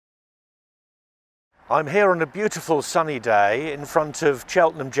I'm here on a beautiful sunny day in front of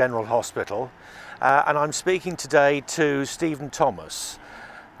Cheltenham General Hospital and I'm speaking today to Stephen Thomas.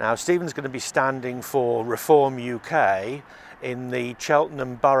 Now Stephen's going to be standing for Reform UK in the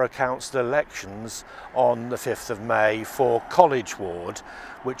Cheltenham Borough Council elections on the 5th of May for College Ward,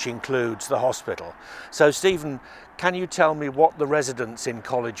 which includes the hospital. So Stephen, can you tell me what the residents in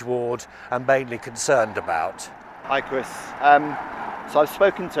College Ward are mainly concerned about? Hi Chris. So I've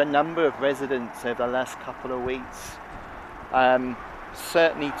spoken to a number of residents over the last couple of weeks,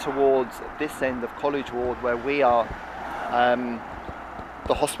 certainly towards this end of College Ward where we are,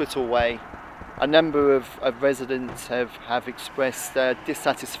 the hospital way. A number of residents have expressed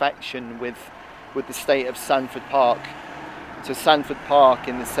dissatisfaction with the state of Sandford Park. So Sandford Park,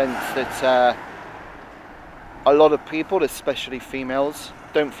 in the sense that a lot of people, especially females,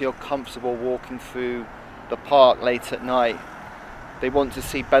 don't feel comfortable walking through the park late at night. They want to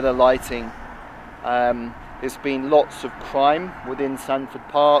see better lighting. There's been lots of crime within Sandford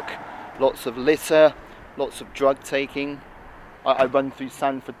Park, lots of litter, lots of drug taking. I run through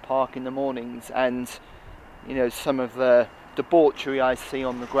Sandford Park in the mornings, and you know, some of the debauchery I see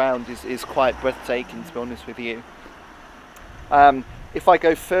on the ground is quite breathtaking, to be honest with you. If I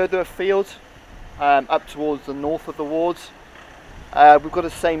go further afield, up towards the north of the ward, we've got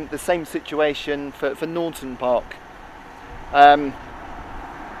the same situation for Naunton Park.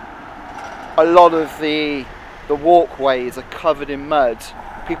 A lot of the walkways are covered in mud.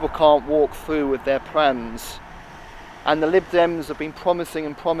 People can't walk through with their prams, and the Lib Dems have been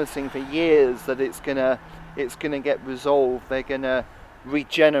promising for years that it's gonna get resolved. They're gonna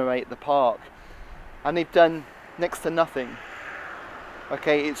regenerate the park, and they've done next to nothing.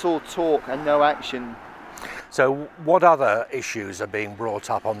 Okay, it's all talk and no action. So what other issues are being brought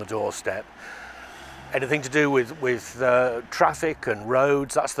up on the doorstep? Anything to do with traffic and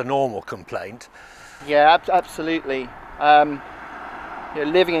roads? That's the normal complaint. Yeah, absolutely. You know,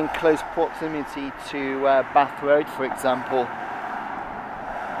 living in close proximity to Bath Road, for example,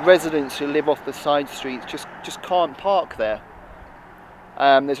 residents who live off the side streets just can't park there.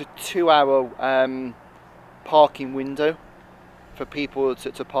 There's a 2-hour parking window for people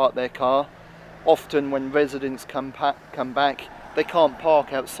to park their car. Often when residents come back, they can't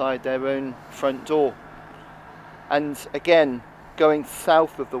park outside their own front door. And again, going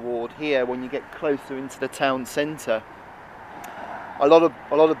south of the ward here, when you get closer into the town centre, a lot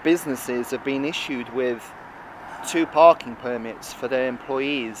of businesses have been issued with 2 parking permits for their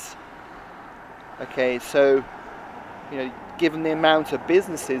employees. Okay, so you know, given the amount of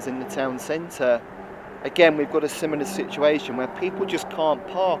businesses in the town centre, again we've got a similar situation where people just can't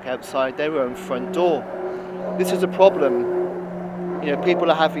park outside their own front door. This is a problem. You know, people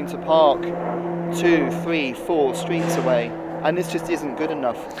are having to park 2, 3, 4 streets away, and this just isn't good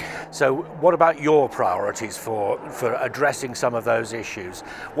enough. So what about your priorities for addressing some of those issues?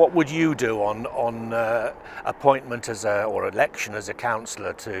 What would you do on appointment or election as a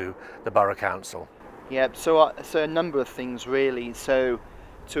councillor to the Borough Council? Yeah, so a number of things really. So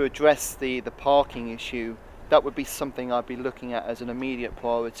to address the parking issue, that would be something I'd be looking at as an immediate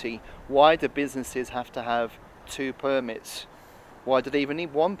priority. Why do businesses have to have 2 permits? Why do they even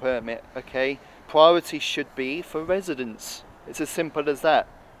need 1 permit? Okay, priority should be for residents. It's as simple as that.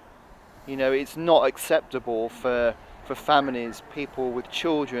 You know, it's not acceptable for families, people with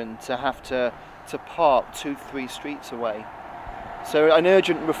children, to have to park 2, 3 streets away. So an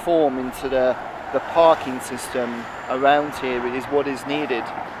urgent reform into the parking system around here is what is needed.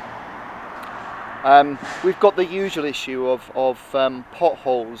 We've got the usual issue of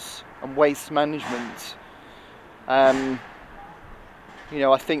potholes and waste management. You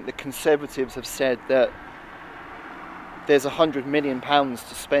know, I think the Conservatives have said that there's £100 million to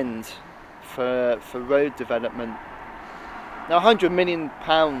spend for road development. Now, £100 million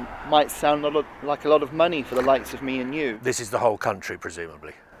might sound like a lot of money for the likes of me and you. This is the whole country,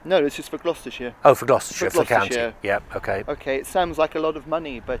 presumably? No, this is for Gloucestershire. Oh, for Gloucestershire, for the county. Yep, okay. Okay, it sounds like a lot of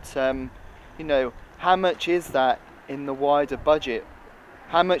money, but you know, how much is that in the wider budget?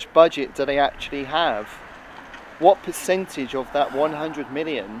 How much budget do they actually have? What percentage of that 100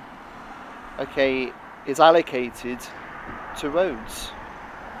 million, okay, is allocated to roads?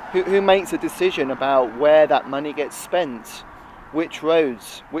 Who makes a decision about where that money gets spent? Which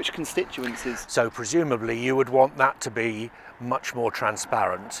roads, which constituencies? So presumably you would want that to be much more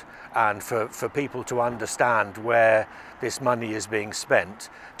transparent, and for people to understand where this money is being spent,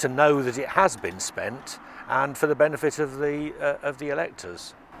 to know that it has been spent, and for the benefit of the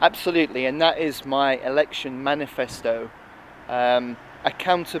electors. Absolutely, and that is my election manifesto.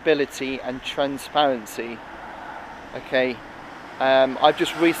 Accountability and transparency. Okay, I've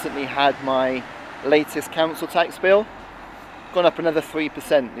just recently had my latest council tax bill, gone up another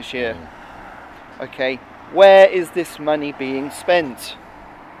 3% this year. Okay, where is this money being spent?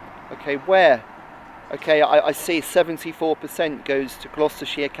 Okay, where? Okay, I see 74% goes to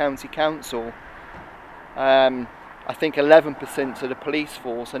Gloucestershire County Council. I think 11% to the police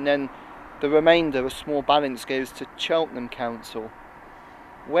force, and then the remainder, a small balance, goes to Cheltenham Council.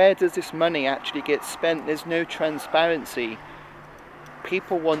 Where does this money actually get spent? There's no transparency.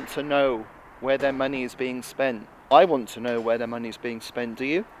 People want to know where their money is being spent. I want to know where their money is being spent. Do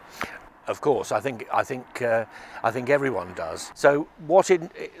you? Of course, I think everyone does. So, what are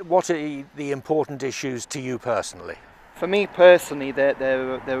the important issues to you personally? For me personally, there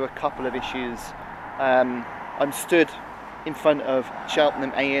are a couple of issues. I'm stood in front of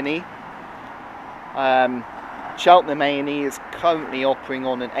Cheltenham A&E. Cheltenham A&E is currently operating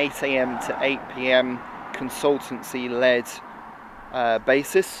on an 8 AM to 8 PM consultancy-led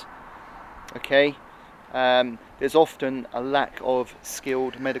basis. Okay. There's often a lack of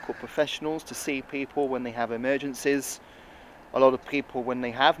skilled medical professionals to see people when they have emergencies. A lot of people, when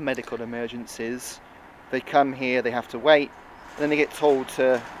they have medical emergencies, they come here, they have to wait, and then they get told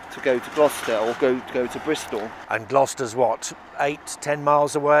to go to Gloucester or go to Bristol. And Gloucester's what, 8-10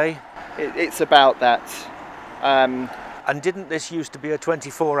 miles away? It's about that. And didn't this used to be a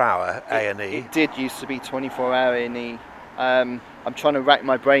 24-hour A&E? It did used to be 24-hour A&E. I'm trying to rack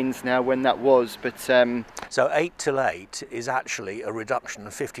my brains now when that was, but... So 8 till 8 is actually a reduction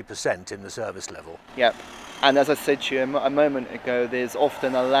of 50% in the service level. Yep, and as I said to you a moment ago, there's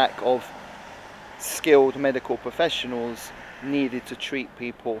often a lack of skilled medical professionals needed to treat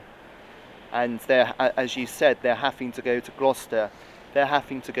people. And they're, as you said, they're having to go to Gloucester, they're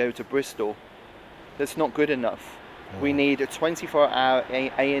having to go to Bristol. That's not good enough. We need a 24-hour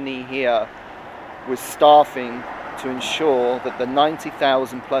A&E here with staffing to ensure that the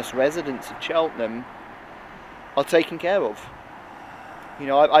 90,000 plus residents of Cheltenham are taken care of. You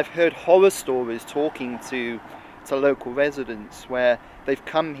know, I've heard horror stories talking to local residents where they've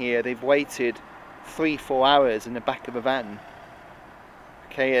come here, they've waited 3-4 hours in the back of a van.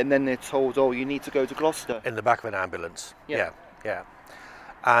 Okay, and then they're told, oh, you need to go to Gloucester. In the back of an ambulance. Yeah. Yeah.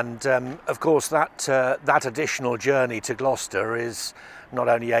 And of course that additional journey to Gloucester is not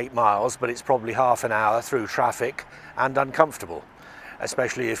only 8 miles, but it's probably half an hour through traffic and uncomfortable,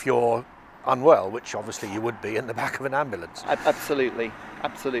 especially if you're unwell, which obviously you would be in the back of an ambulance. Absolutely,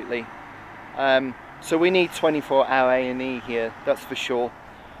 absolutely. So we need 24-hour A&E here, that's for sure.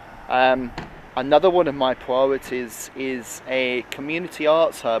 Another one of my priorities is a community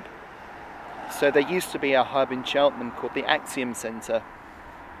arts hub. So there used to be a hub in Cheltenham called the Axiom Centre.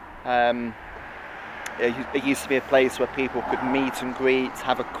 It used to be a place where people could meet and greet,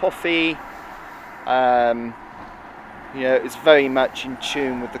 have a coffee. You know, it's very much in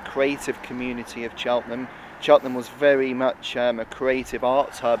tune with the creative community of Cheltenham. Cheltenham was very much a creative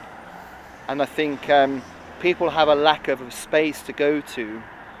arts hub, and I think people have a lack of a space to go to,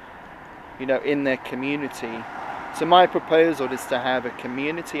 you know, in their community. So my proposal is to have a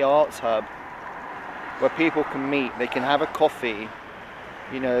community arts hub where people can meet, they can have a coffee,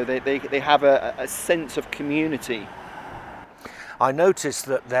 you know, they have a sense of community. I noticed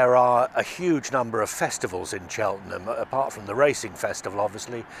that there are a huge number of festivals in Cheltenham, apart from the racing festival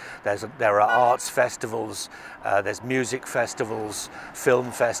obviously. There are arts festivals, there's music festivals,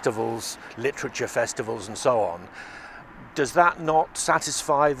 film festivals, literature festivals and so on. Does that not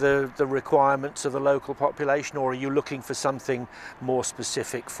satisfy the requirements of the local population, or are you looking for something more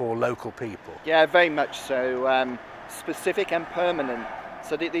specific for local people? Yeah, very much so. Specific and permanent.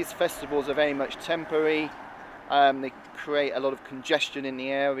 So these festivals are very much temporary. They create a lot of congestion in the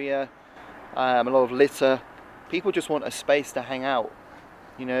area, a lot of litter. People just want a space to hang out.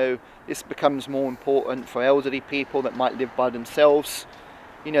 You know, this becomes more important for elderly people that might live by themselves.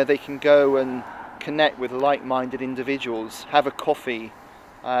 You know, they can go and connect with like-minded individuals, have a coffee,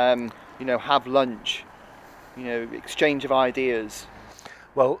 you know, have lunch, you know, exchange of ideas.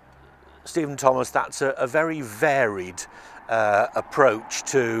 Well, Stephen Thomas, that's a very varied approach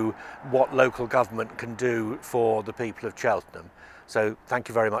to what local government can do for the people of Cheltenham. So thank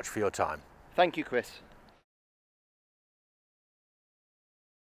you very much for your time. Thank you, Chris.